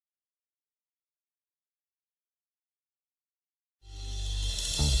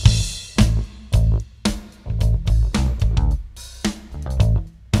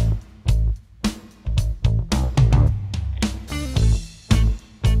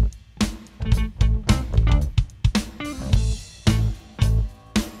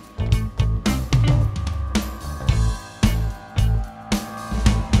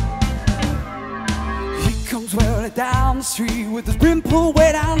the street with his brim pulled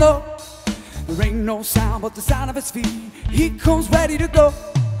way down low. There ain't no sound but the sound of his feet. He comes ready to go.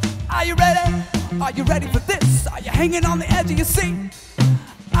 Are you ready? Are you ready for this? Are you hanging on the edge of your seat?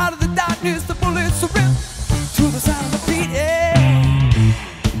 Out of the darkness the bullets are ripped to the sound of the beat, yeah.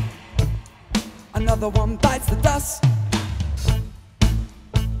 Another one bites the dust.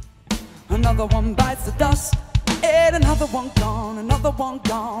 Another one bites the dust. And another one gone, another one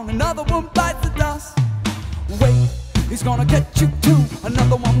gone. Another one bites the dust. Wait, he's gonna get you too.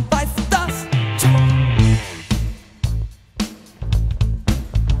 Another one bites the dust.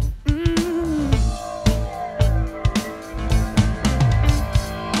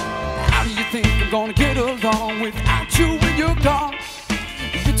 How do you think I'm gonna get along without you when you're gone?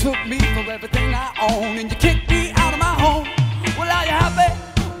 You took me for everything I own, and you kicked me out of my home. Well, are you happy?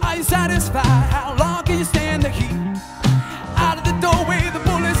 Are you satisfied? How long can you stand the heat? Out of the doorway, the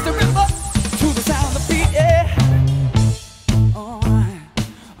bullets to rip up to the sound of the beat, yeah.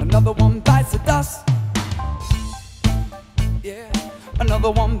 Another one bites the dust. Yeah. Another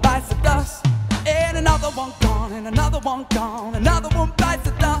one bites the dust. And another one gone, and another one gone. Another one bites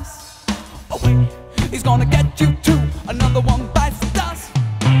the dust. Oh wait, he's gonna get you too. Another one bites the dust.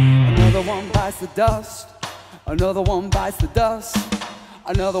 Another one bites the dust. Another one bites the dust.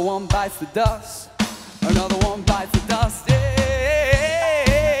 Another one bites the dust. Another one bites the dust. Yeah.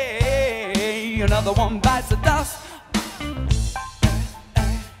 Another one bites the dust.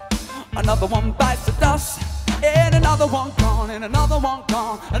 Another one bites the dust. And another one gone, and another one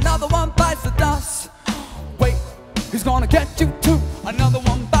gone. Another one bites the dust. Wait, he's gonna get you too. Another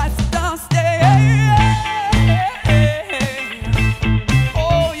one bites the dust. Yeah.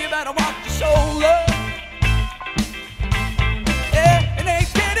 Oh, you better watch your shoulder. Yeah, it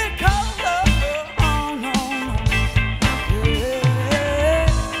ain't getting colder. Oh no, no. Yeah.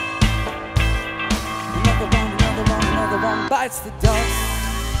 Another one bites the dust.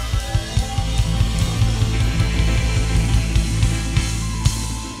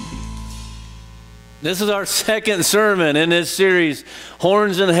 This is our second sermon in this series,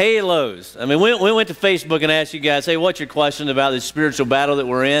 Horns and Halos. I mean, we went to Facebook and asked you guys, hey, what's your question about this spiritual battle that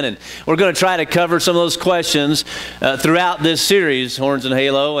we're in? And we're going to try to cover some of those questions throughout this series, Horns and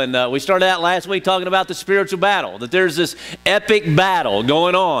Halo. And we started out last week talking about the spiritual battle, that there's this epic battle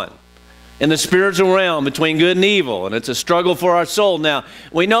going on in the spiritual realm between good and evil, and it's a struggle for our soul. Now,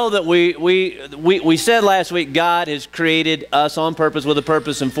 we know that we said last week God has created us on purpose, with a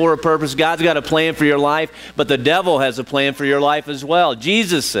purpose, and for a purpose. God's got a plan for your life, but the devil has a plan for your life as well.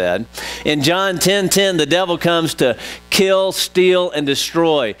 Jesus said in John 10:10, the devil comes to kill, steal, and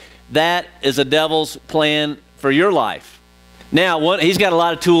destroy. That is the devil's plan for your life. Now, he's got a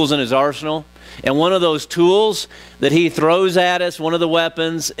lot of tools in his arsenal. And one of those tools that he throws at us, one of the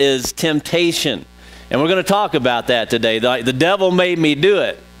weapons, is temptation. And we're going to talk about that today. The devil made me do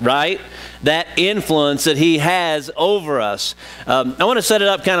it, right? That influence that he has over us. I want to set it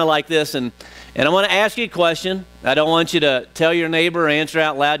up kind of like this, and I want to ask you a question. I don't want you to tell your neighbor or answer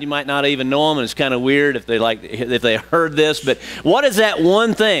out loud. You might not even know them, and it's kind of weird if they heard this. But what is that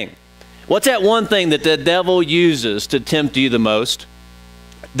one thing? What's that one thing that the devil uses to tempt you the most?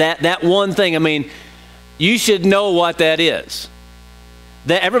 That one thing, I mean, you should know what that is.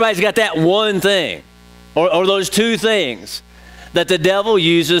 That everybody's got that one thing, or those two things that the devil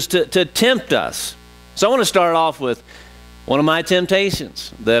uses to tempt us. So I want to start off with one of my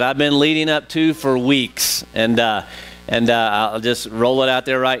temptations that I've been leading up to for weeks, and I'll just roll it out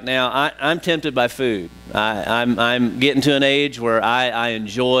there right now. I'm tempted by food. I'm getting to an age where I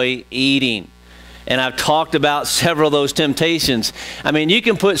enjoy eating. And I've talked about several of those temptations. I mean, you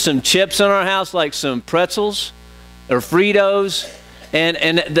can put some chips in our house, like some pretzels or Fritos,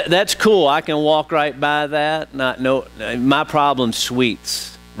 and that's cool. I can walk right by that. My problem's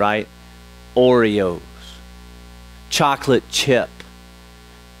sweets, right? Oreos, chocolate chip,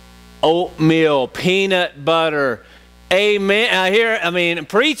 oatmeal, peanut butter. Amen. I mean,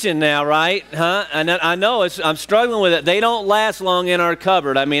 preaching now, right? Huh? And I know I'm struggling with it. They don't last long in our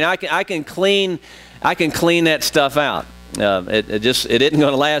cupboard. I mean, I can clean that stuff out. It isn't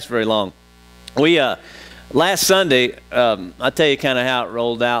going to last very long. Last Sunday, I'll tell you kind of how it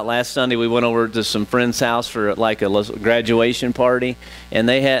rolled out. Last Sunday, we went over to some friend's house for like a graduation party, and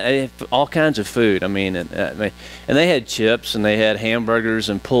they had all kinds of food. I mean, and they had chips, and they had hamburgers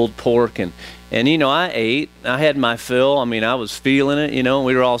and pulled pork, and you know, I ate. I had my fill. I mean, I was feeling it. You know,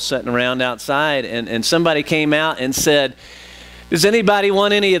 we were all sitting around outside, and somebody came out and said, "Does anybody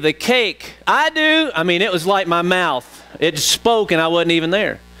want any of the cake?" I do. I mean, it was like my mouth. It spoke, and I wasn't even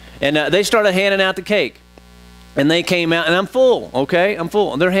there. And they started handing out the cake. And they came out, and I'm full, okay? I'm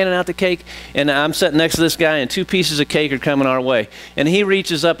full. And they're handing out the cake, and I'm sitting next to this guy, and 2 pieces of cake are coming our way. And he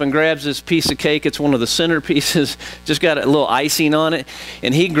reaches up and grabs this piece of cake. It's one of the center pieces, just got a little icing on it.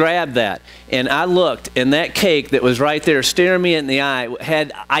 And he grabbed that. And I looked, and that cake that was right there staring me in the eye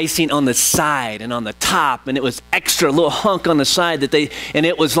had icing on the side and on the top, and it was extra, a little hunk on the side and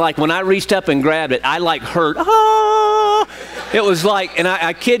it was like when I reached up and grabbed it, I like hurt. Ah! It was like, and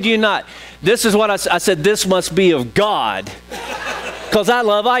I kid you not, this is what I said, this must be of God, because I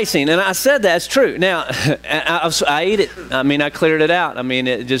love icing. And I said that's true. Now, I ate it. I mean, I cleared it out. I mean,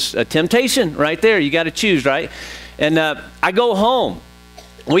 it just a temptation right there. You got to choose, right? And I go home.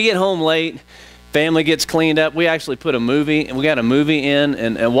 We get home late. Family gets cleaned up. We actually put a movie, and we got a movie in,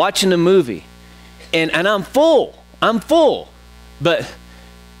 and watching the movie. And I'm full. I'm full. But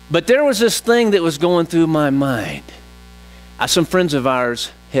there was this thing that was going through my mind. Some friends of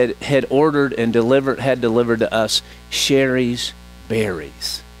ours had ordered and had delivered to us Sherry's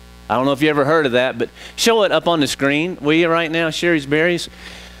Berries. I don't know if you ever heard of that, but show it up on the screen, will you, right now, Sherry's Berries.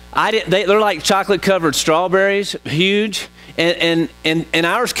 They're like chocolate-covered strawberries, huge, and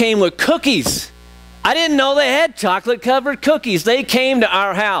ours came with cookies. I didn't know they had chocolate-covered cookies. They came to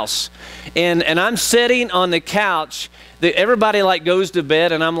our house, and I'm sitting on the couch. Everybody like goes to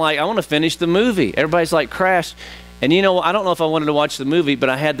bed, and I'm like, I want to finish the movie. Everybody's like crashed. And you know, I don't know if I wanted to watch the movie, but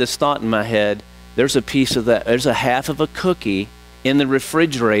I had this thought in my head. There's a piece of that, there's a half of a cookie in the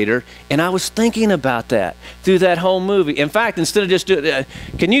refrigerator, and I was thinking about that through that whole movie. In fact, instead of just doing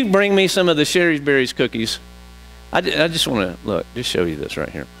can you bring me some of the Sherry's Berries cookies? I just want to, just show you this right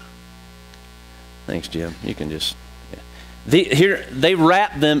here. Thanks, Jim. You can just, yeah. Here, they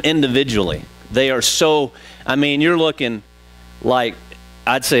wrap them individually. They are so, I mean, you're looking like,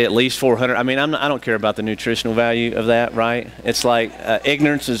 I'd say at least 400. I mean, I don't care about the nutritional value of that, right? It's like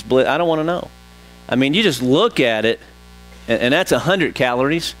ignorance is bliss. I don't want to know. I mean, you just look at it, and that's 100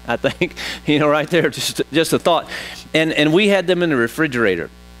 calories, I think, you know, right there, just a thought. And we had them in the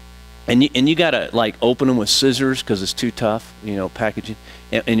refrigerator. And you got to, like, open them with scissors because it's too tough, you know, packaging.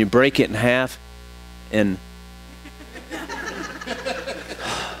 And you break it in half, and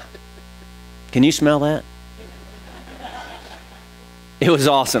can you smell that? It was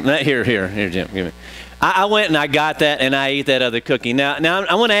awesome. Here, Jim, give me. I went and I got that, and I ate that other cookie. Now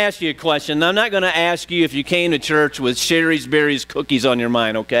I want to ask you a question. I'm not going to ask you if you came to church with Sherry's Berries cookies on your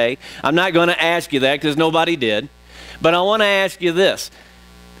mind, okay? I'm not going to ask you that because nobody did. But I want to ask you this.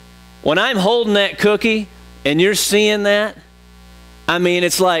 When I'm holding that cookie and you're seeing that, I mean,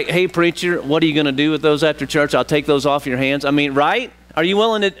 it's like, hey, preacher, what are you going to do with those after church? I'll take those off your hands. I mean, right? Are you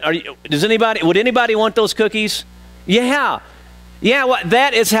willing to, would anybody want those cookies? Yeah. Yeah, well,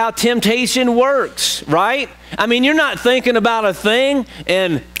 that is how temptation works, right? I mean, you're not thinking about a thing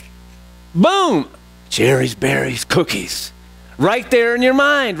and boom, Sherry's Berries cookies. Right there in your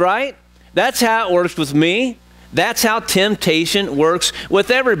mind, right? That's how it works with me. That's how temptation works with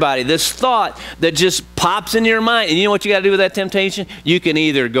everybody. This thought that just pops in your mind. And you know what you got to do with that temptation? You can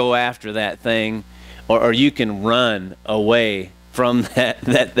either go after that thing or you can run away from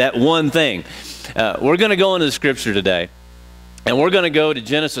that one thing. We're going to go into the scripture today. And we're going to go to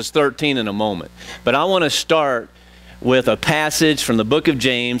Genesis 13 in a moment. But I want to start with a passage from the book of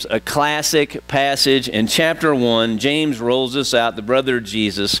James, a classic passage in chapter 1. James rolls this out, the brother of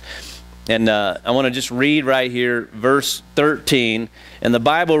Jesus. And I want to just read right here, verse 13. And the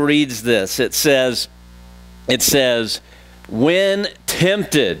Bible reads this. It says, when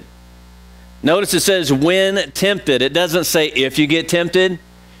tempted. Notice it says, when tempted. It doesn't say if you get tempted.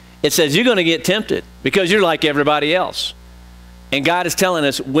 It says you're going to get tempted because you're like everybody else. And God is telling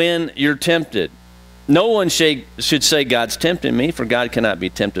us when you're tempted. No one should say God's tempting me, for God cannot be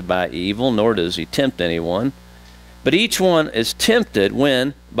tempted by evil, nor does he tempt anyone. But each one is tempted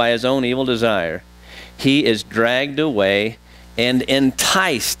when, by his own evil desire, he is dragged away and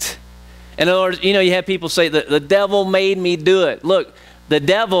enticed. In other words, you know, you have people say, the devil made me do it. Look, the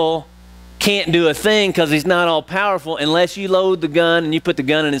devil can't do a thing because he's not all powerful unless you load the gun and you put the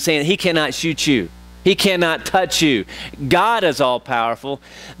gun in his hand. He cannot shoot you. He cannot touch you. God is all powerful.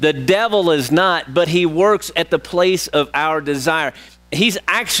 The devil is not, but he works at the place of our desire. He's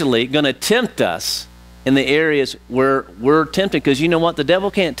actually going to tempt us in the areas where we're tempted, because you know what? The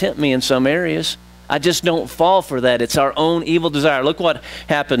devil can't tempt me in some areas. I just don't fall for that. It's our own evil desire. Look what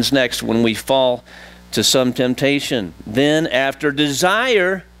happens next when we fall to some temptation. Then after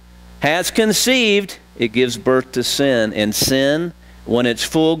desire has conceived, it gives birth to sin. And sin, when it's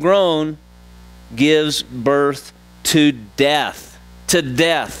full grown, gives birth to death. To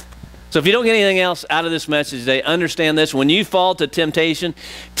death. So if you don't get anything else out of this message today, understand this. When you fall to temptation,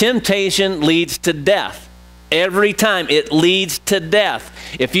 temptation leads to death. Every time it leads to death.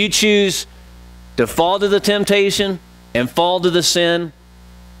 If you choose to fall to the temptation and fall to the sin,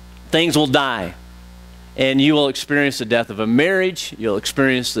 things will die. And you will experience the death of a marriage. You'll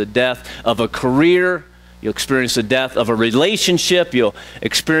experience the death of a career. You'll experience the death of a relationship. You'll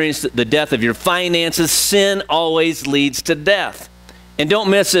experience the death of your finances. Sin always leads to death. And don't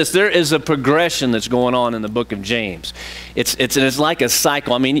miss this. There is a progression that's going on in the book of James. It's like a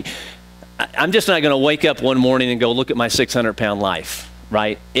cycle. I mean, I'm just not going to wake up one morning and go look at my 600-pound life,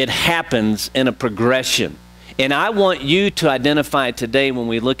 right? It happens in a progression. And I want you to identify today when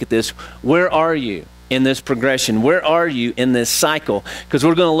we look at this, where are you in this progression? Where are you in this cycle? Because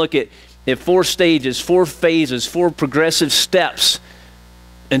we're going to look at 4 stages, 4 phases, 4 progressive steps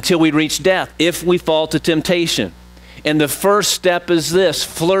until we reach death if we fall to temptation. And the first step is this,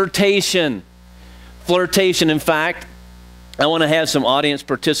 flirtation. Flirtation, in fact, I want to have some audience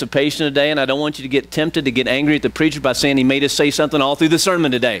participation today, and I don't want you to get tempted to get angry at the preacher by saying he made us say something all through the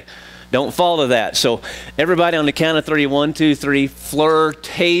sermon today. Don't fall to that. So everybody on the count of 3, 1, 2, 3,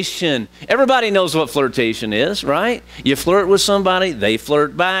 flirtation. Everybody knows what flirtation is, right? You flirt with somebody, they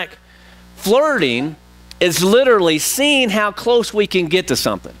flirt back. Flirting is literally seeing how close we can get to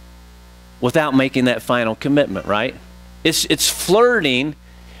something without making that final commitment, right? It's flirting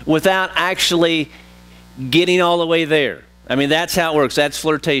without actually getting all the way there. I mean, that's how it works. That's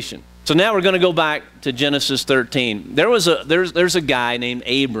flirtation. So now we're going to go back to Genesis 13. There's a guy named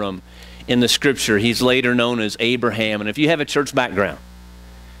Abram in the scripture. He's later known as Abraham. And if you have a church background,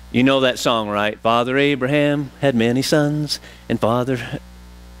 you know that song, right? Father Abraham had many sons, and Father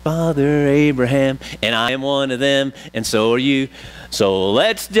Abraham, and I am one of them, and so are you. So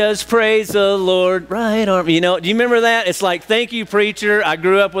let's just praise the Lord, right arm. You know, do you remember that? It's like, thank you, preacher. I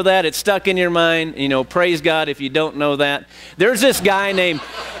grew up with that. It's stuck in your mind. You know, praise God if you don't know that. There's this guy named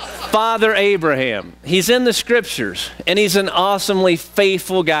Father Abraham. He's in the scriptures, and he's an awesomely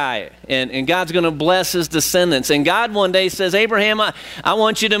faithful guy, and God's going to bless his descendants. And God one day says, Abraham, I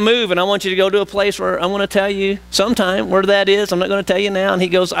want you to move, and I want you to go to a place where I want to tell you sometime where that is. I'm not going to tell you now. And he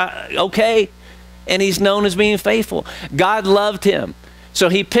goes, okay. And he's known as being faithful. God loved him. So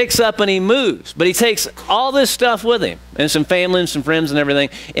he picks up and he moves, but he takes all this stuff with him, and some family and some friends and everything.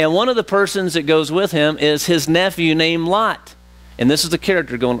 And one of the persons that goes with him is his nephew named Lot. And this is the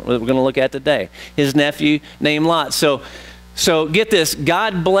character we're going to look at today. His nephew named Lot. So get this.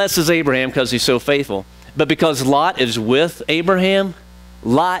 God blesses Abraham because he's so faithful. But because Lot is with Abraham,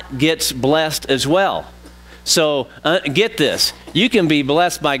 Lot gets blessed as well. So get this. You can be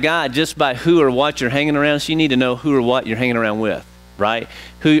blessed by God just by who or what you're hanging around. So you need to know who or what you're hanging around with, right?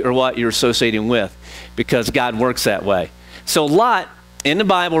 Who or what you're associating with, because God works that way. So Lot, in the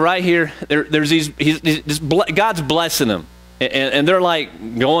Bible right here, there's God's blessing him. And they're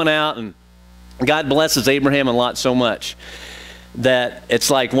like going out, and God blesses Abraham and Lot so much that it's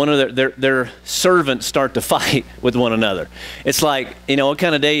like one of their servants start to fight with one another. It's like, you know, what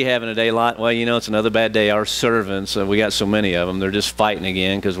kind of day you having today, Lot? Well, you know, it's another bad day. Our servants, we got so many of them, they're just fighting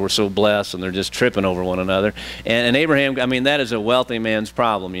again because we're so blessed, and they're just tripping over one another. And Abraham, I mean, that is a wealthy man's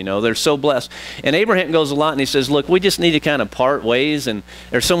problem, you know. They're so blessed. And Abraham goes to Lot and he says, look, we just need to kind of part ways, and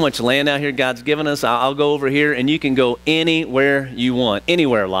there's so much land out here God's given us. I'll go over here, and you can go anywhere you want.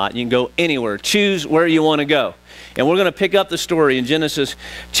 Anywhere, Lot. You can go anywhere. Choose where you want to go. And we're going to pick up the story in Genesis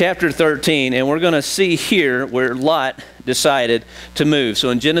chapter 13, and we're going to see here where Lot decided to move.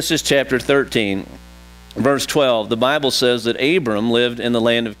 So in Genesis chapter 13, verse 12, the Bible says that Abram lived in the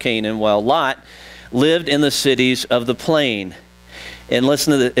land of Canaan, while Lot lived in the cities of the plain. And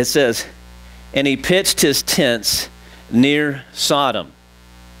listen to this. It says, and he pitched his tents near Sodom.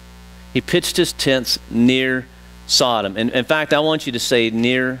 He pitched his tents near Sodom. And in fact, I want you to say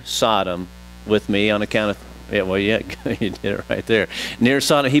near Sodom with me on account of... Yeah, well, yeah, you did it right there. Near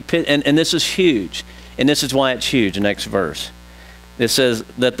Sodom, and this is huge, and this is why it's huge. The next verse, it says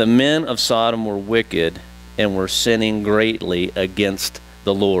that the men of Sodom were wicked and were sinning greatly against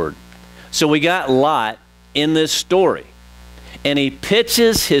the Lord. So we got Lot in this story, and he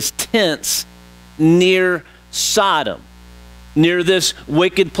pitches his tents near Sodom, near this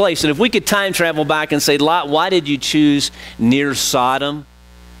wicked place. And if we could time travel back and say, Lot, why did you choose near Sodom?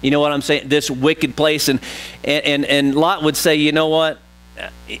 You know what I'm saying? This wicked place. And Lot would say, you know what?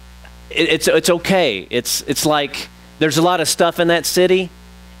 It's okay. It's like there's a lot of stuff in that city,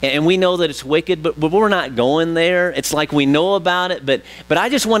 and we know that it's wicked, but we're not going there. It's like we know about it, but I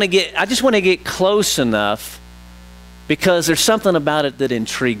just want to get close enough because there's something about it that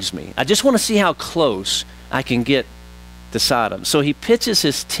intrigues me. I just want to see how close I can get to Sodom. So he pitches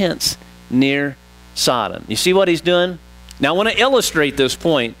his tents near Sodom. You see what he's doing? Now I want to illustrate this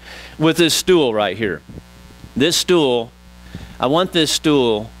point with this stool right here. This stool, I want this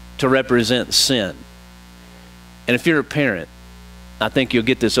stool to represent sin. And if you're a parent, I think you'll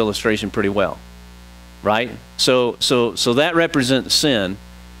get this illustration pretty well, right? So that represents sin,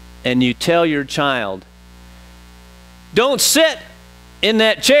 and you tell your child, don't sit in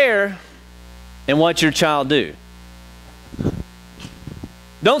that chair, and what your child do?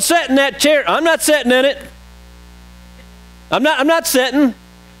 Don't sit in that chair. I'm not sitting in it. I'm not sitting.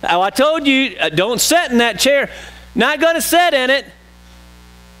 Oh, I told you, don't sit in that chair. Not going to sit in it.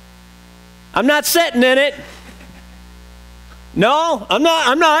 I'm not sitting in it. No, I'm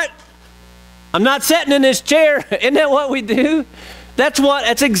not. I'm not sitting in this chair. Isn't that what we do?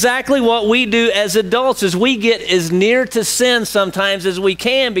 That's exactly what we do as adults, is we get as near to sin sometimes as we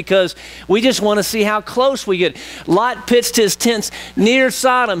can because we just want to see how close we get. Lot pitched his tents near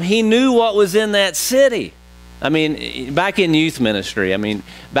Sodom. He knew what was in that city. I mean, back in youth ministry,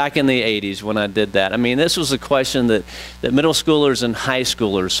 back in the 80s when I did that, this was a question that middle schoolers and high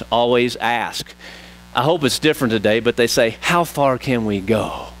schoolers always ask. I hope it's different today, but they say, how far can we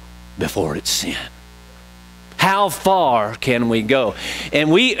go before it's sin? How far can we go?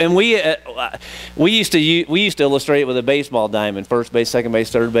 And we used to illustrate it with a baseball diamond: first base, second base,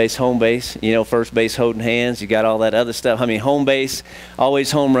 third base, home base. You know, first base holding hands. You got all that other stuff. Home base,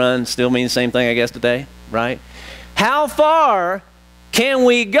 always home run. Still means the same thing, I guess, today, right? How far can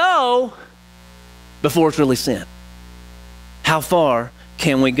we go before it's really sin? How far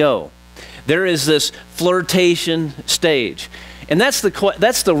can we go? There is this flirtation stage. And that's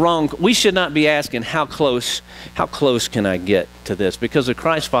the wrong. We should not be asking how close can I get to this? Because a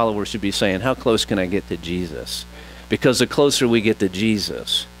Christ follower should be saying, how close can I get to Jesus? Because the closer we get to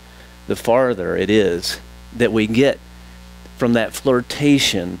Jesus, the farther it is that we get from that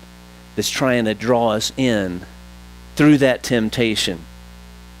flirtation that's trying to draw us in through that temptation.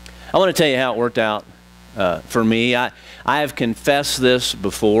 I want to tell you how it worked out for me. I have confessed this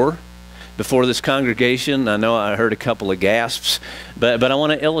before this congregation. I know I heard a couple of gasps, but I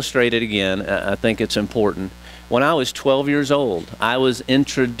want to illustrate it again. I think it's important. When I was 12 years old, I was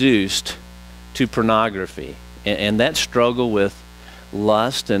introduced to pornography, and that struggle with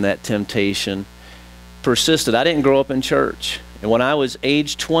lust and that temptation persisted. I didn't grow up in church, and when I was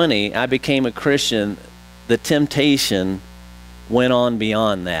age 20, I became a Christian. The temptation went on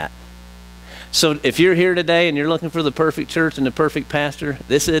beyond that. So if you're here today and you're looking for the perfect church and the perfect pastor,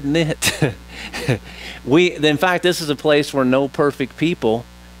 this isn't it. In fact, this is a place where no perfect people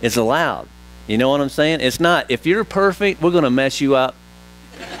is allowed. You know what I'm saying? It's not. If you're perfect, we're going to mess you up.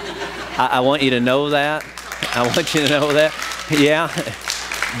 I want you to know that. I want you to know that. Yeah,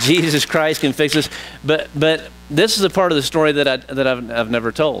 Jesus Christ can fix this. But this is a part of the story that I've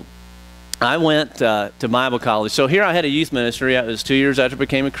never told. I went to Bible college. So here I had a youth ministry. It was 2 years after I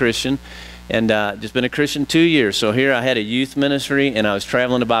became a Christian. And just been a Christian 2 years. So here I had a youth ministry, and I was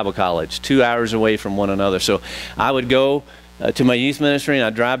traveling to Bible college 2 hours away from one another. So I would go to my youth ministry, and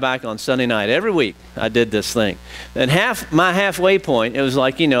I'd drive back on Sunday night. Every week I did this thing. And my halfway point, it was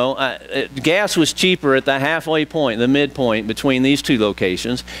like, gas was cheaper at the halfway point, the midpoint between these two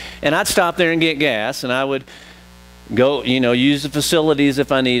locations. And I'd stop there and get gas, and I would go, use the facilities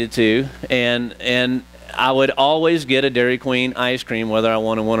if I needed to. And I would always get a Dairy Queen ice cream whether I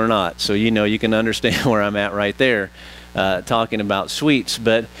wanted one or not. So you can understand where I'm at right there, talking about sweets.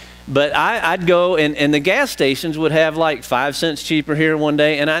 But I'd go, and the gas stations would have like 5 cents cheaper here one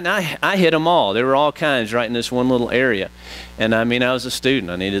day, and I hit them all. There were all kinds right in this one little area. And I was a student.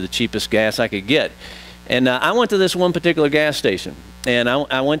 I needed the cheapest gas I could get. And I went to this one particular gas station, and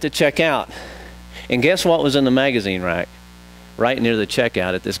I went to check out. And guess what was in the magazine rack right near the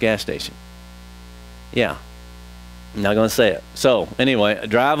checkout at this gas station? Yeah, I'm not going to say it. So anyway, I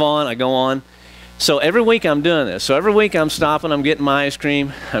drive on, I go on. So every week I'm doing this. So every week I'm stopping, I'm getting my ice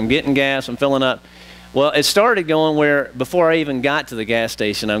cream, I'm getting gas, I'm filling up. Well, it started going where before I even got to the gas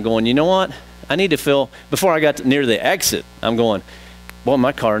station, I'm going, you know what? I need to fill, before I got near the exit, I'm going, well,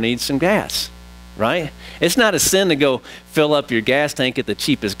 my car needs some gas, right? It's not a sin to go fill up your gas tank at the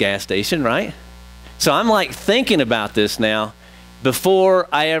cheapest gas station, right? So I'm like thinking about this now before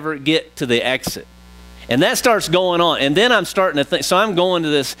I ever get to the exit. And that starts going on. And then I'm starting to think, so I'm going to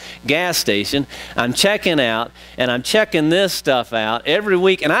this gas station, I'm checking out, and I'm checking this stuff out every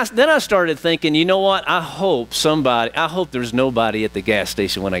week. And then I started thinking, you know what? I hope there's nobody at the gas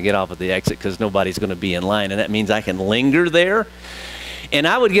station when I get off at the exit, because nobody's going to be in line. And that means I can linger there. And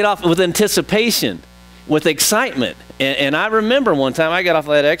I would get off with anticipation, with excitement. And I remember one time I got off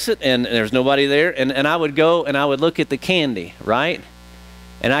that exit, and there's nobody there. And I would go and I would look at the candy, right?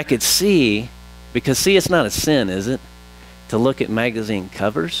 And I could see, because see, it's not a sin, is it, to look at magazine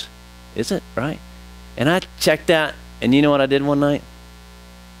covers? Is it, right? And I checked out, and you know what I did one night?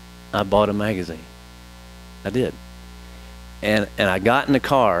 I bought a magazine. I did. And I got in the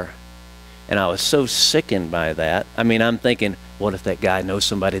car, and I was so sickened by that. I mean, I'm thinking, what if that guy knows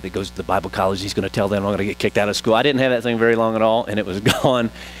somebody that goes to the Bible college? He's going to tell them I'm going to get kicked out of school. I didn't have that thing very long at all, and it was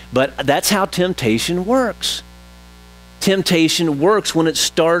gone. But that's how temptation works. Temptation works when it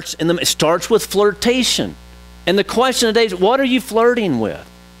starts it starts with flirtation. And the question today is, what are you flirting with?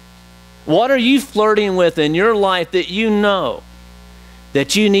 What are you flirting with in your life that you know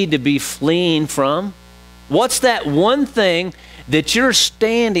that you need to be fleeing from? What's that one thing that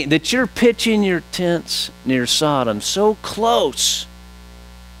you're pitching your tents near Sodom so close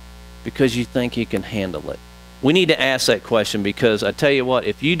because you think you can handle it? We need to ask that question, because I tell you what,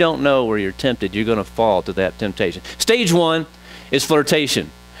 if you don't know where you're tempted, you're going to fall to that temptation. Stage one is flirtation.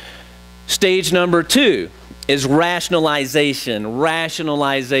 Stage number two is rationalization.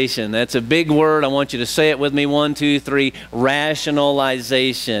 Rationalization. That's a big word. I want you to say it with me. 1, 2, 3.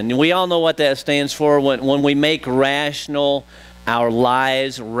 Rationalization. We all know what that stands for. When we make rational our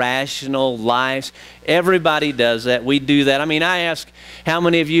lives, rational lives. Everybody does that. We do that. I mean, I asked how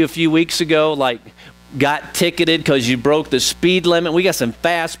many of you a few weeks ago, got ticketed because you broke the speed limit. We got some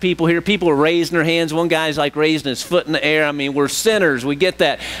fast people here. People are raising their hands. One guy's raising his foot in the air. I mean, we're sinners. We get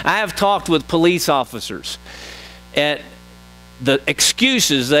that. I have talked with police officers at the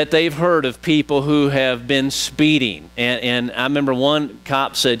excuses that they've heard of people who have been speeding. And I remember one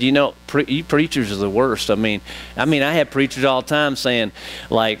cop said, you know, you preachers are the worst. I mean, I have preachers all the time saying,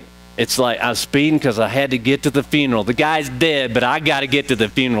 it's like I was speeding because I had to get to the funeral. The guy's dead, but I got to get to the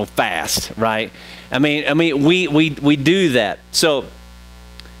funeral fast, right? I mean, we do that. So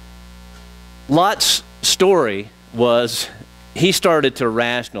Lot's story was he started to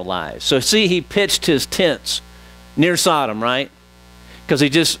rationalize. So see, he pitched his tents near Sodom, right? Because he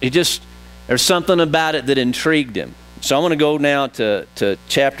just there's something about it that intrigued him. So I want to go now to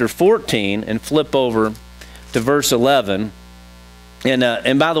chapter 14 and flip over to verse 11.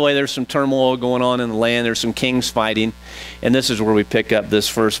 And by the way, there's some turmoil going on in the land. There's some kings fighting. And this is where we pick up this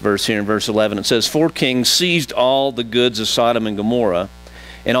first verse here in verse 11. It says, 4 kings seized all the goods of Sodom and Gomorrah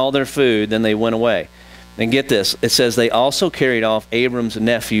and all their food, then they went away. And get this. It says, they also carried off Abram's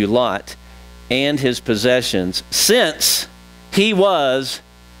nephew Lot and his possessions, since he was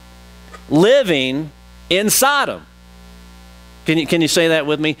living in Sodom. Can you say that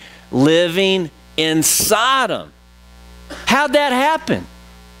with me? Living in Sodom. How'd that happen?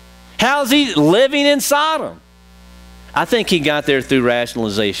 How's he living in Sodom? I think he got there through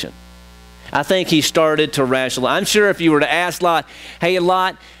rationalization. I think he started to rationalize. I'm sure if you were to ask Lot, hey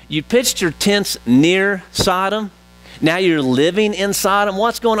Lot, you pitched your tents near Sodom. Now you're living in Sodom.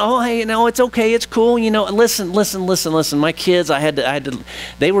 What's going on? Oh, hey, no, it's okay. It's cool. You know, listen. My kids,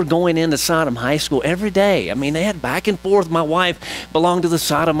 they were going into Sodom High School every day. I mean, they had back and forth. My wife belonged to the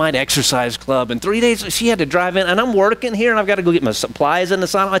Sodomite Exercise Club. And 3 days, she had to drive in. And I'm working here, and I've got to go get my supplies into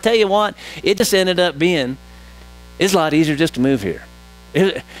Sodom. I tell you what, it just ended up being, it's a lot easier just to move here.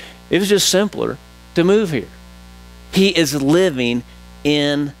 It was just simpler to move here. He is living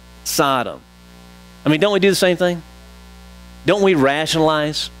in Sodom. I mean, don't we do the same thing? Don't we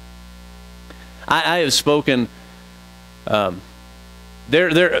rationalize? I have spoken, there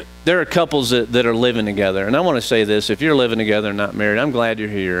are couples that are living together. And I want to say this, if you're living together and not married, I'm glad you're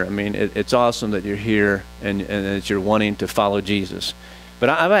here. I mean, it's awesome that you're here and that you're wanting to follow Jesus. But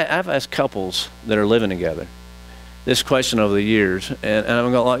I've asked couples that are living together this question over the years. And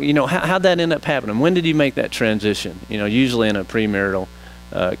I'm going, you know, how'd that end up happening? When did you make that transition? You know, usually in a premarital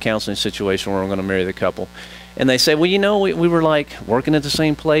counseling situation where I'm going to marry the couple. And they say, well, you know, we were like working at the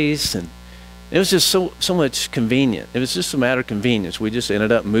same place, and it was just so much convenient. It was just a matter of convenience. We just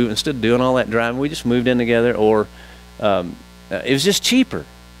ended up moving. Instead of doing all that driving, we just moved in together, or it was just cheaper.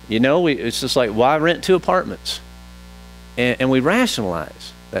 You know, it's just like, why rent 2 apartments? And we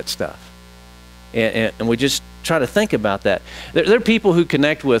rationalize that stuff. And we just try to think about that. There are people who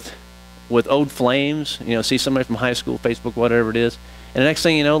connect with old flames, you know, see somebody from high school, Facebook, whatever it is. And the next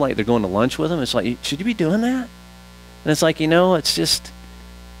thing you know, like they're going to lunch with them. It's like, should you be doing that? And it's like, you know, it's just,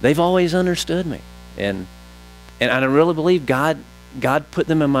 they've always understood me. And I really believe God put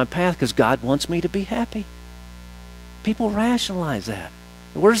them in my path because God wants me to be happy. People rationalize that.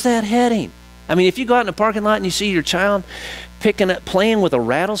 Where's that heading? I mean, if you go out in the parking lot and you see your child playing with a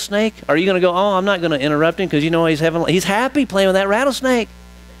rattlesnake, are you going to go, oh, I'm not going to interrupt him because you know he's happy playing with that rattlesnake?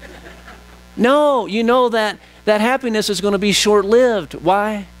 No, you know that happiness is going to be short-lived.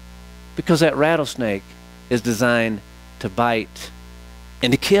 Why? Because that rattlesnake is designed to bite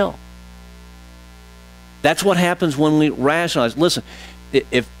and to kill. That's what happens when we rationalize. Listen,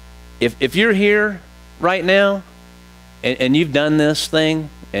 if you're here right now, and you've done this thing,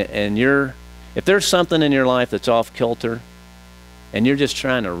 and if there's something in your life that's off kilter, and you're just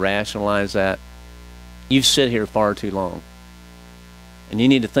trying to rationalize that, you've sit here far too long. And you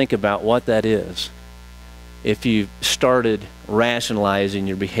need to think about what that is. If you started rationalizing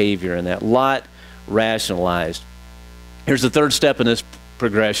your behavior and that Lot rationalized. Here's the third step in this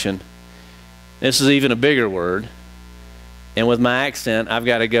progression. This is even a bigger word. And with my accent, I've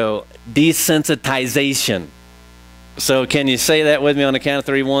got to go desensitization. So can you say that with me on the count of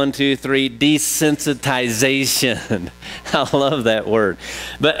three? 1, 2, 3. Desensitization. I love that word.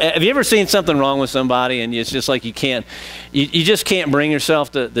 But have you ever seen something wrong with somebody and it's just like you just can't bring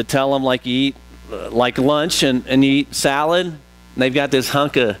yourself to tell them, like you eat like lunch and you eat salad and they've got this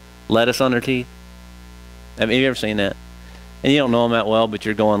hunk of lettuce on their teeth? Have you ever seen that? And you don't know them that well, but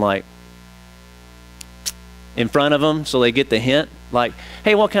you're going like in front of them so they get the hint. Like,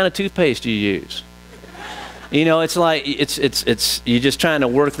 hey, what kind of toothpaste do you use? You know, it's like it's you're just trying to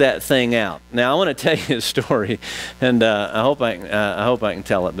work that thing out. Now I want to tell you a story, and I hope I can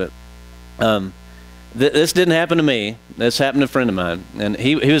tell it. But this didn't happen to me. This happened to a friend of mine, and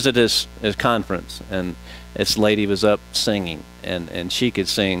he was at this conference, and this lady was up singing, and she could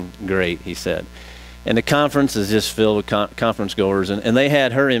sing great, he said. And the conference is just filled with conference goers, and they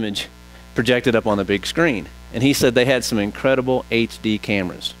had her image projected up on the big screen. And he said they had some incredible HD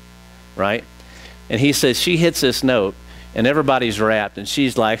cameras, right? And he says she hits this note, and everybody's rapt, and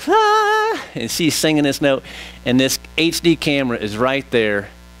she's like, ah, and she's singing this note, and this HD camera is right there,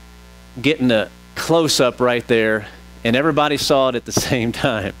 getting a close-up right there, and everybody saw it at the same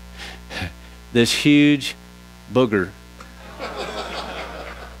time. This huge booger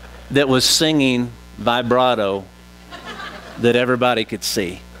that was singing vibrato that everybody could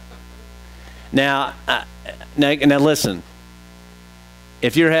see. Now listen,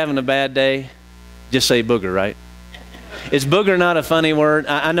 if you're having a bad day, just say booger, right? Is booger not a funny word?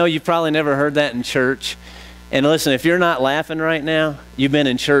 I know you've probably never heard that in church. And listen, if you're not laughing right now, you've been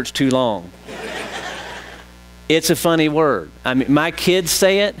in church too long. It's a funny word. I mean, my kids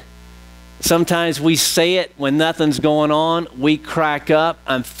say it. Sometimes we say it when nothing's going on. We crack up.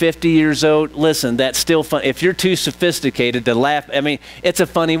 I'm 50 years old. Listen, that's still fun. If you're too sophisticated to laugh, I mean, it's a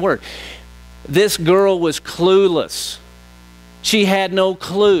funny word. This girl was clueless. She had no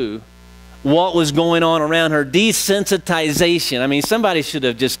clue what was going on around her. Desensitization. I mean, somebody should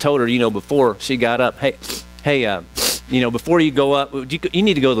have just told her, you know, before she got up, hey, you know, before you go up, you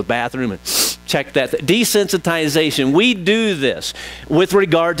need to go to the bathroom and check that. Desensitization. We do this with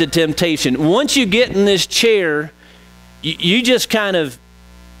regard to temptation. Once you get in this chair, you just kind of,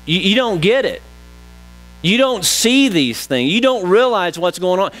 you don't get it. You don't see these things. You don't realize what's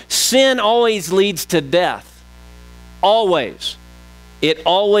going on. Sin always leads to death. Always. It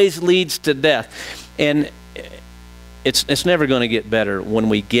always leads to death. And it's never going to get better when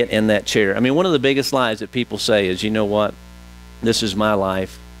we get in that chair. I mean, one of the biggest lies that people say is, you know what? This is my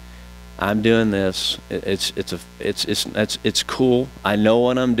life. I'm doing this. It's cool. I know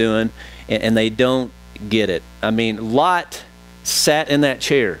what I'm doing. And they don't get it. I mean, Lot sat in that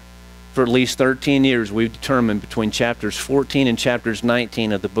chair for at least 13 years. We've determined between chapters 14 and chapters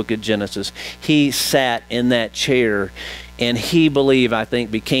 19 of the book of Genesis. He sat in that chair, and he believed, I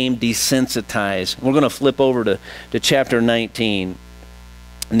think, became desensitized. We're going to flip over to chapter 19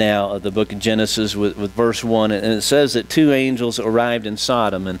 now of the book of Genesis with verse 1. And it says that two angels arrived in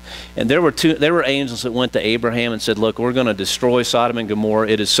Sodom. And there were angels that went to Abraham and said, look, we're going to destroy Sodom and Gomorrah.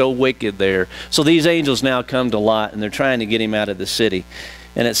 It is so wicked there. So these angels now come to Lot, and they're trying to get him out of the city.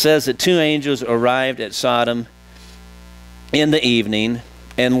 And it says that two angels arrived at Sodom in the evening,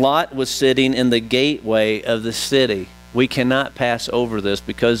 and Lot was sitting in the gateway of the city. We cannot pass over this,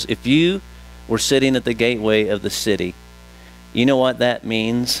 because if you were sitting at the gateway of the city, you know what that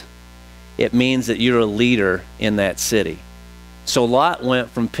means? It means that you're a leader in that city. So Lot went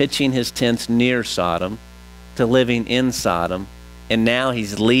from pitching his tents near Sodom to living in Sodom, and now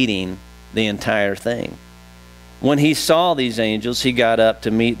he's leading the entire thing. When he saw these angels, he got up to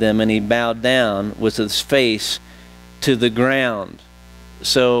meet them, and he bowed down with his face to the ground.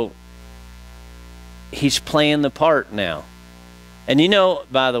 So he's playing the part now. And you know,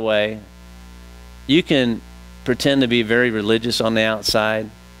 by the way, you can pretend to be very religious on the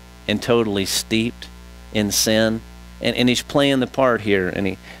outside and totally steeped in sin. And he's playing the part here, and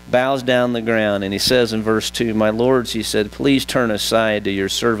he bows down the ground, and he says in verse 2, my lords, he said, please turn aside to your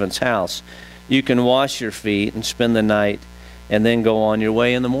servant's house. You can wash your feet and spend the night and then go on your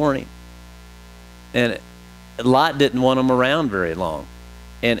way in the morning. And Lot didn't want them around very long.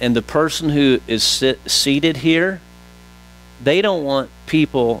 And the person who is seated here, they don't want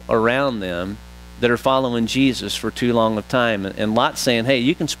people around them that are following Jesus for too long of time. And Lot's saying, hey,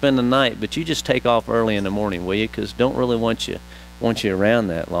 you can spend the night, but you just take off early in the morning, will you? Because don't really want you around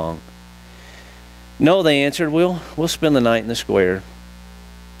that long. No, they answered, we'll spend the night in the square.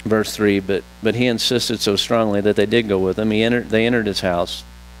 Verse 3, but he insisted so strongly that they did go with him. They entered his house.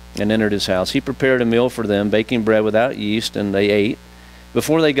 He prepared a meal for them, baking bread without yeast, and they ate.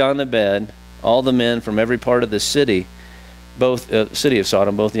 Before they got to bed, all the men from every part of the city, city of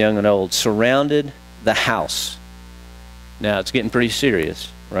Sodom, both young and old, surrounded the house. Now, it's getting pretty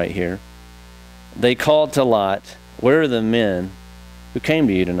serious right here. They called to Lot, where are the men who came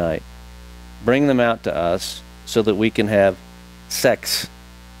to you tonight? Bring them out to us so that we can have sex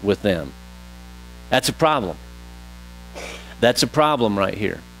with them. That's a problem. That's a problem right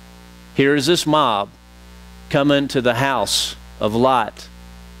here. Here is this mob coming to the house of Lot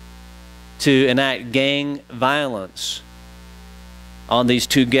to enact gang violence on these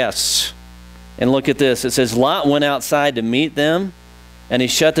two guests. And look at this. It says, Lot went outside to meet them, and he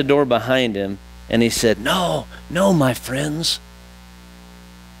shut the door behind him, and he said, no, my friends.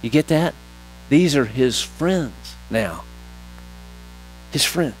 You get that? These are his friends now. His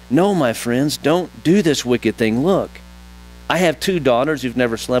friend. No, my friends, don't do this wicked thing. Look, I have 2 daughters who've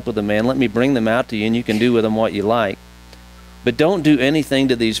never slept with a man. Let me bring them out to you, and you can do with them what you like. But don't do anything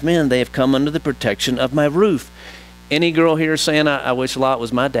to these men. They have come under the protection of my roof. Any girl here saying, I wish Lot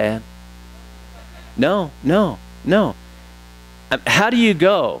was my dad? No. How do you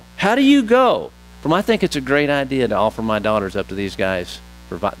go? From I think it's a great idea to offer my daughters up to these guys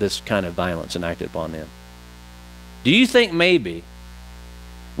for this kind of violence enacted upon them. Do you think maybe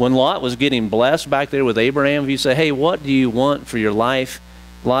when Lot was getting blessed back there with Abraham, if you say, hey, what do you want for your life?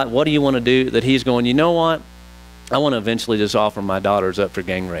 Lot, what do you want to do? That he's going, you know what? I want to eventually just offer my daughters up for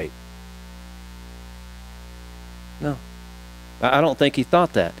gang rape. No. I don't think he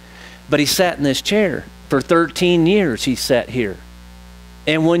thought that. But he sat in this chair. For 13 years he sat here.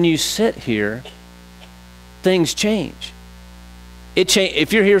 And when you sit here, things change.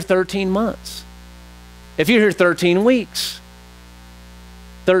 If you're here 13 months, if you're here 13 weeks,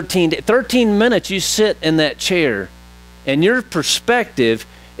 13 minutes you sit in that chair, and your perspective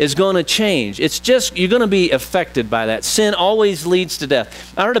is going to change. It's just, you're going to be affected by that. Sin always leads to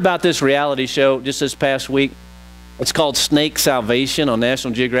death. I heard about this reality show just this past week. It's called Snake Salvation on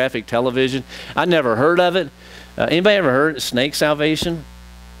National Geographic Television. I never heard of it. Anybody ever heard of Snake Salvation?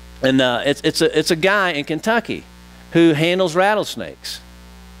 And it's a guy in Kentucky who handles rattlesnakes.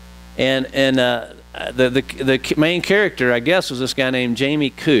 And the main character, I guess, was this guy named Jamie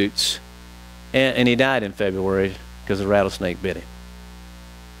Coots, and he died in February because a rattlesnake bit him.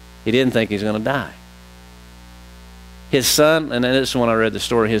 He didn't think he was going to die. His son, and this is when I read the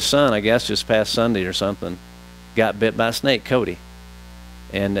story, his son, I guess just past Sunday or something, got bit by a snake, Cody.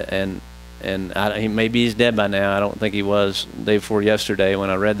 And maybe he's dead by now. I don't think he was the day before yesterday when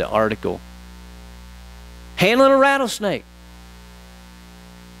I read the article. Handling a rattlesnake.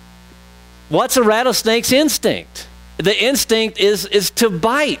 What's a rattlesnake's instinct? The instinct is to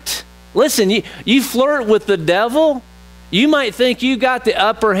bite. Listen, you flirt with the devil, you might think you got the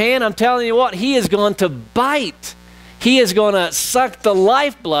upper hand. I'm telling you what, he is going to bite. He is going to suck the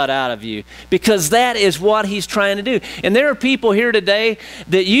lifeblood out of you, because that is what he's trying to do. And there are people here today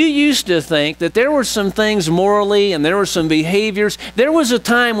that you used to think that there were some things morally and there were some behaviors. There was a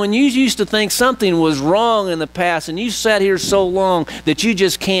time when you used to think something was wrong in the past, and you sat here so long that you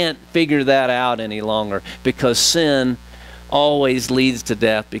just can't figure that out any longer, because sin always leads to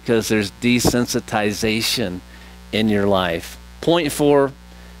death, because there's desensitization in your life. Point 4,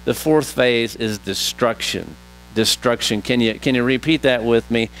 the 4th phase is destruction. Destruction. Can you repeat that with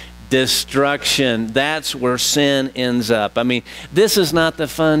me? Destruction. That's where sin ends up. I mean, this is not the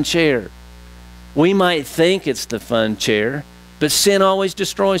fun chair. We might think it's the fun chair, but sin always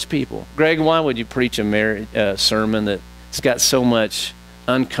destroys people. Greg, why would you preach a sermon that's got so much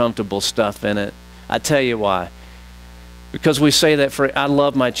uncomfortable stuff in it? I tell you why. Because we say that I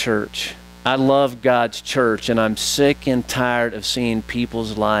love my church. I love God's church, and I'm sick and tired of seeing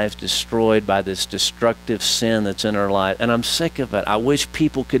people's lives destroyed by this destructive sin that's in our life. And I'm sick of it. I wish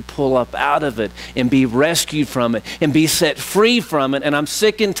people could pull up out of it and be rescued from it and be set free from it. And I'm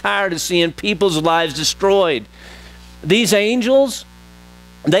sick and tired of seeing people's lives destroyed. These angels,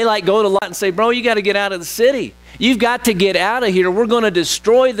 they like go to Lot and say, bro, you got to get out of the city. You've got to get out of here. We're going to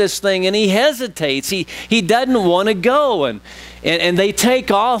destroy this thing. And he hesitates. He doesn't want to go. And they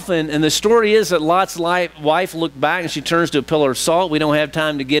take off. And the story is that Lot's wife looked back and she turns to a pillar of salt. We don't have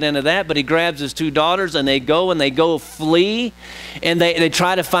time to get into that. But he grabs his 2 daughters and they go flee. And they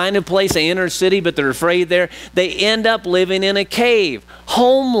try to find a place. They enter a city, but they're afraid there. They end up living in a cave,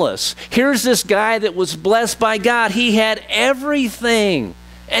 homeless. Here's this guy that was blessed by God. He had everything.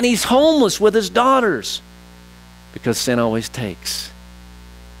 And he's homeless with his daughters. Because sin always takes.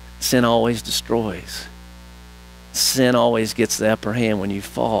 Sin always destroys. Sin always gets the upper hand when you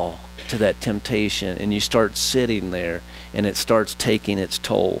fall to that temptation and you start sitting there and it starts taking its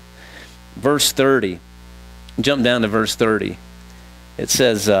toll. Verse 30, jump down to verse 30. It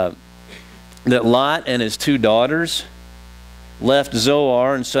says that Lot and his 2 daughters left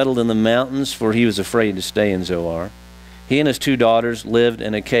Zoar and settled in the mountains, for he was afraid to stay in Zoar. He and his 2 daughters lived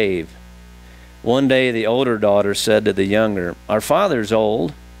in a cave. One day the older daughter said to the younger, "Our father's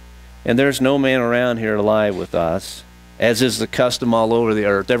old, and there's no man around here alive with us, as is the custom all over the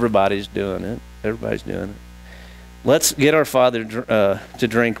earth." Everybody's doing it. Everybody's doing it. "Let's get our father to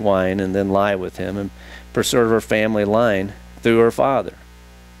drink wine and then lie with him and preserve our family line through our father."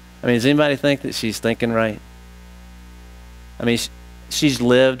 I mean, does anybody think that she's thinking right? I mean, she's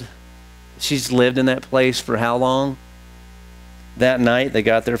lived in that place for how long? That night they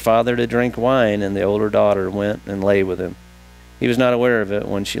got their father to drink wine, and the older daughter went and lay with him. He was not aware of it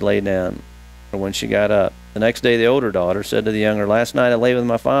when she lay down or when she got up. The next day the older daughter said to the younger, "Last night I lay with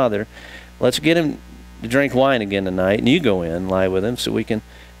my father. Let's get him to drink wine again tonight, and you go in and lie with him so we can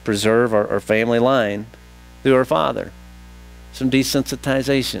preserve our family line through our father." Some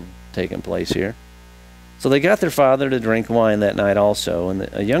desensitization taking place here. So they got their father to drink wine that night also, and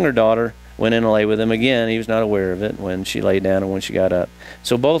a younger daughter went in and lay with him again. He was not aware of it when she lay down and when she got up.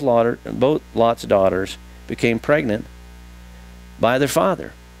 So both Lot's daughters became pregnant by their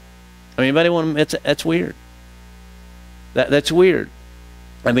father. I mean, anybody want to, that's weird. That's weird.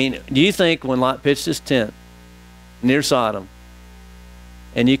 I mean, do you think when Lot pitched his tent near Sodom,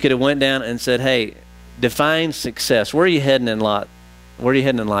 and you could have went down and said, "Hey, define success. Where are you heading in Lot? Where are you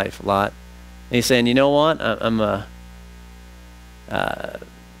heading in life, Lot?" And he's saying, "You know what?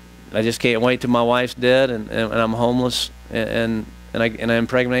 I just can't wait till my wife's dead and I'm homeless and I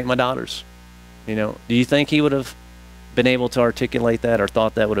impregnate my daughters." You know, do you think he would have been able to articulate that or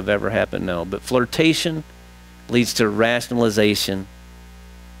thought that would have ever happened? No. But flirtation leads to rationalization.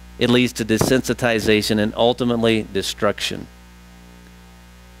 It leads to desensitization and ultimately destruction.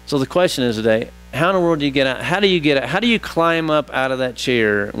 So the question is today, how in the world do you get out? How do you get out? How do you climb up out of that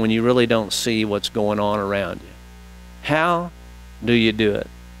chair when you really don't see what's going on around you? How do you do it?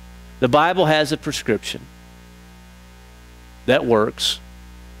 The Bible has a prescription that works.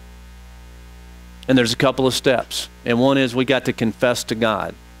 And there's a couple of steps. And one is we got to confess to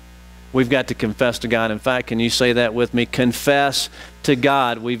God. We've got to confess to God. In fact, can you say that with me? Confess to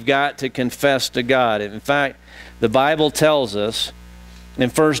God. We've got to confess to God. In fact, the Bible tells us in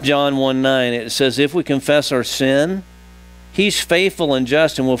 1 John 1:9, it says, "If we confess our sin, He's faithful and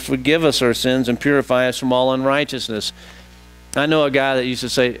just and will forgive us our sins and purify us from all unrighteousness." I know a guy that used to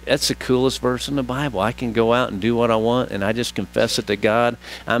say, "That's the coolest verse in the Bible. I can go out and do what I want, and I just confess it to God.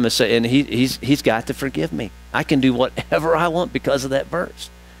 And He's got to forgive me. I can do whatever I want because of that verse."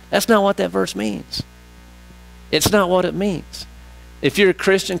 That's not what that verse means. It's not what it means. If you're a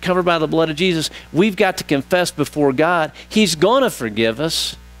Christian covered by the blood of Jesus, we've got to confess before God. He's going to forgive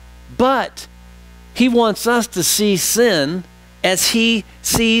us, but He wants us to see sin as He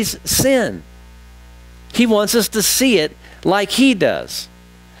sees sin. He wants us to see it like He does.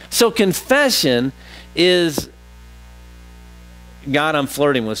 So confession is, "God, I'm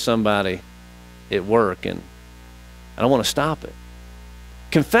flirting with somebody at work and I don't want to stop it."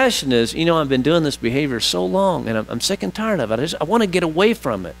 Confession is, "You know, I've been doing this behavior so long and I'm sick and tired of it. I want to get away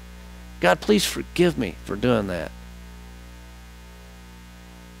from it. God, please forgive me for doing that."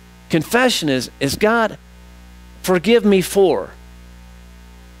 Confession is "God, forgive me for."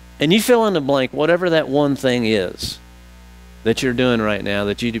 And you fill in the blank, whatever that one thing is that you're doing right now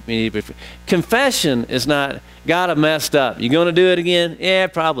that you need to be. Confession is not, "God, I messed up. You going to do it again?" "Yeah,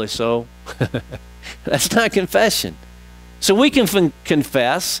 probably so." That's not confession. So we can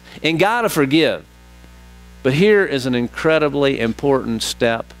confess and God will forgive. But here is an incredibly important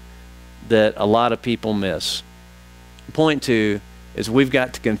step that a lot of people miss. Point 2, is we've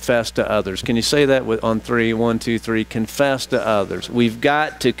got to confess to others. Can you say that on three? 1, 2, 3. Confess to others. We've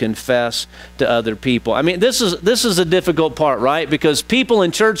got to confess to other people. I mean, this is a difficult part, right? Because people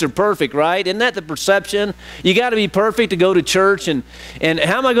in church are perfect, right? Isn't that the perception? You got to be perfect to go to church, and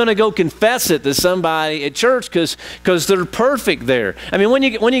how am I going to go confess it to somebody at church because they're perfect there? I mean, when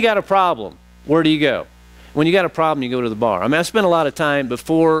you got a problem, where do you go? When you got a problem, you go to the bar. I mean, I spent a lot of time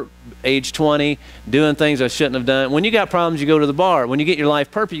before age 20 doing things I shouldn't have done. When you got problems, you go to the bar. When you get your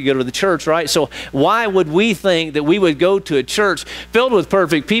life perfect, you go to the church, right? So why would we think that we would go to a church filled with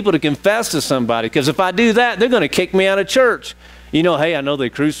perfect people to confess to somebody? Because if I do that, they're going to kick me out of church. You know, hey, I know they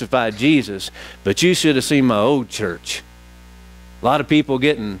crucified Jesus, but you should have seen my old church. A lot of people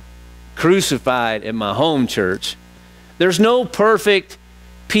getting crucified in my home church. There's no perfect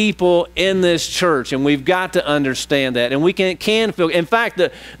people in this church, and we've got to understand that. And we can feel, in fact,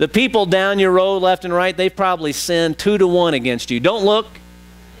 the people down your road left and right, they've probably sinned 2 to 1 against you. Don't look.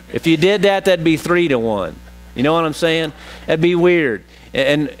 If you did that, that'd be 3 to 1. You know what I'm saying? That'd be weird.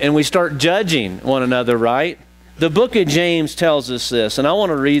 And we start judging one another, right? The book of James tells us this, and I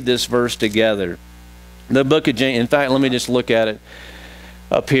want to read this verse together. The book of James, in fact, let me just look at it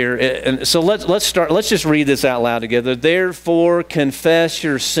up here. And so let's just read this out loud together. Therefore, confess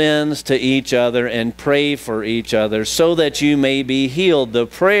your sins to each other and pray for each other so that you may be healed. The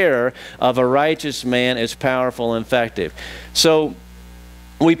prayer of a righteous man is powerful and effective. So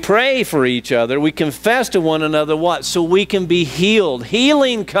we pray for each other. We confess to one another what? So we can be healed.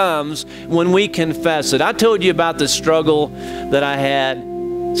 Healing comes when we confess it. I told you about the struggle that I had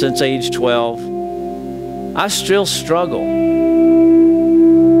since age 12. I still struggle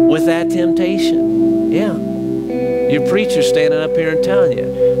with that temptation. Yeah. Your preacher's standing up here and telling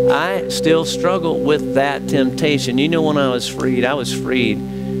you, I still struggle with that temptation. You know when I was freed? I was freed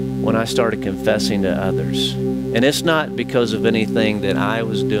when I started confessing to others. And it's not because of anything that I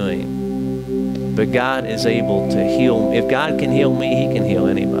was doing, but God is able to heal. If God can heal me, He can heal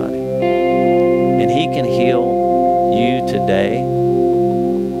anybody. And He can heal you today.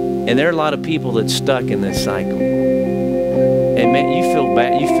 And there are a lot of people that's stuck in this cycle. And man, you feel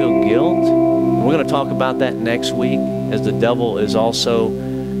bad, you feel guilt. We're going to talk about that next week, as the devil is also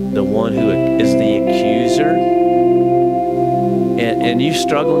the one who is the accuser. And you're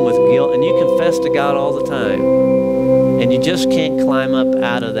struggling with guilt, and you confess to God all the time, and you just can't climb up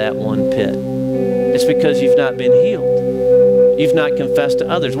out of that one pit. It's because you've not been healed. You've not confessed to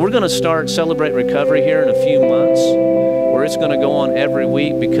others. We're going to start Celebrate Recovery here in a few months, where it's going to go on every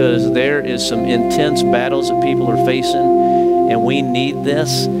week, because there is some intense battles that people are facing, and we need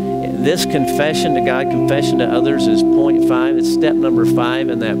this. This confession to God, confession to others is point 5. It's step number 5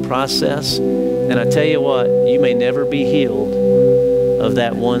 in that process. And I tell you what, you may never be healed of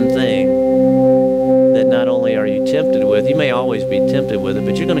that one thing that not only are you tempted with, you may always be tempted with it,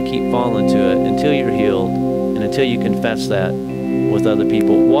 but you're going to keep falling to it until you're healed and until you confess that with other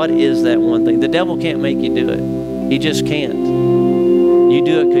people. What is that one thing? The devil can't make you do it. He just can't. You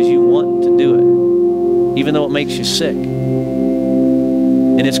do it because you want to do it, even though it makes you sick.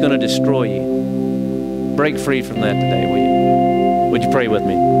 And it's going to destroy you. Break free from that today, will you? Would you pray with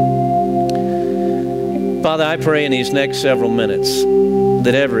me? Father, I pray in these next several minutes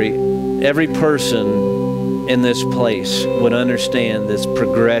that every person in this place would understand this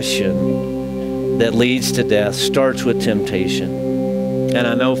progression that leads to death starts with temptation. And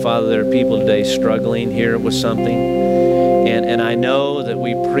I know, Father, there are people today struggling here with something. And I know that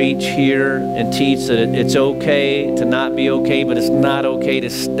we preach here and teach that it's okay to not be okay, but it's not okay to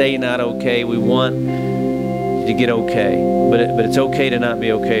stay not okay. We want you to get okay, but it's okay to not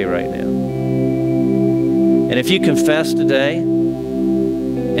be okay right now. And if you confess today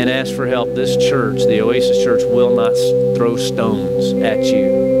and ask for help, this church, the Oasis Church, will not throw stones at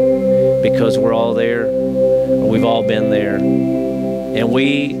you, because we're all there, or we've all been there. And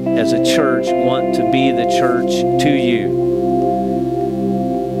we, as a church, want to be the church to you.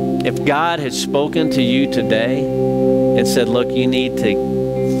 If God has spoken to you today and said, look, you need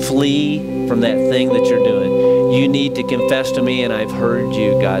to flee from that thing that you're doing. You need to confess to me, and I've heard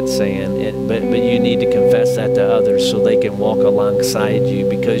you, God, saying it, but you need to confess that to others so they can walk alongside you,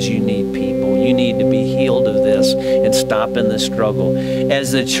 because you need people. You need to be healed of this and stop in the struggle.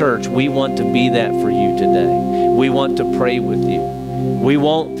 As the church, we want to be that for you today. We want to pray with you. We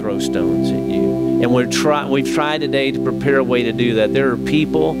won't throw stones at you. And we've tried today to prepare a way to do that. There are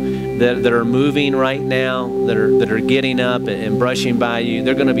people that are moving right now, that are getting up and brushing by you.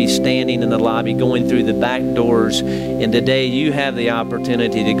 They're going to be standing in the lobby, going through the back doors. And today you have the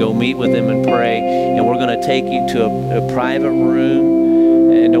opportunity to go meet with them and pray. And we're going to take you to a private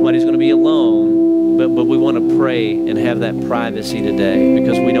room. And nobody's going to be alone. But we want to pray and have that privacy today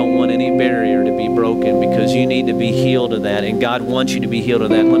because we don't want any barrier to be broken, because you need to be healed of that, and God wants you to be healed of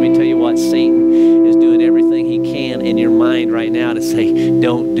that. And let me tell you what, Satan is doing everything he can in your mind right now to say,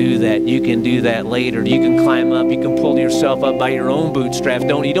 don't do that. You can do that later. You can climb up. You can pull yourself up by your own bootstraps.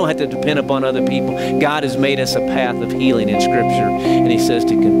 You don't have to depend upon other people. God has made us a path of healing in Scripture, and he says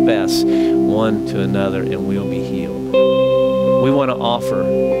to confess one to another and we'll be healed. We want to offer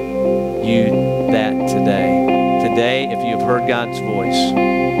you that today. Today, if you have heard God's voice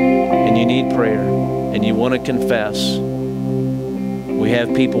and you need prayer and you want to confess, we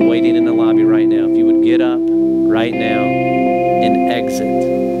have people waiting in the lobby right now. If you would get up right now and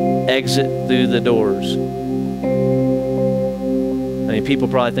exit through the doors. I mean, people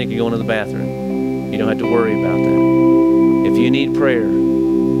probably think you're going to the bathroom. You don't have to worry about that. If you need prayer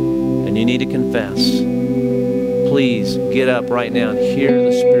and you need to confess, please get up right now and hear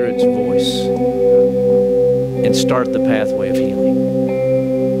the Spirit's voice and start the pathway of healing.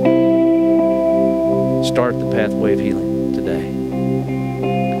 Start the pathway of healing today.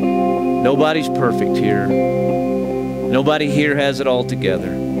 Nobody's perfect here. Nobody here has it all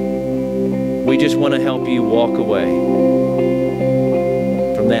together. We just want to help you walk away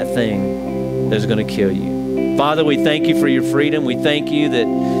from that thing that's going to kill you. Father, we thank you for your freedom. We thank you that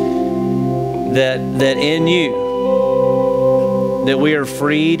in you, that we are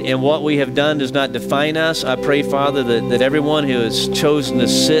freed, and what we have done does not define us. I pray, Father, that everyone who has chosen to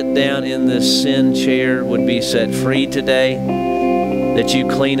sit down in this sin chair would be set free today, that you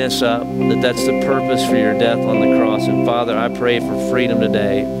clean us up, that's the purpose for your death on the cross. And Father, I pray for freedom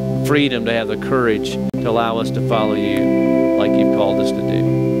today, freedom to have the courage to allow us to follow you like you've called us to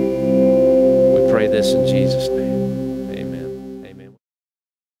do.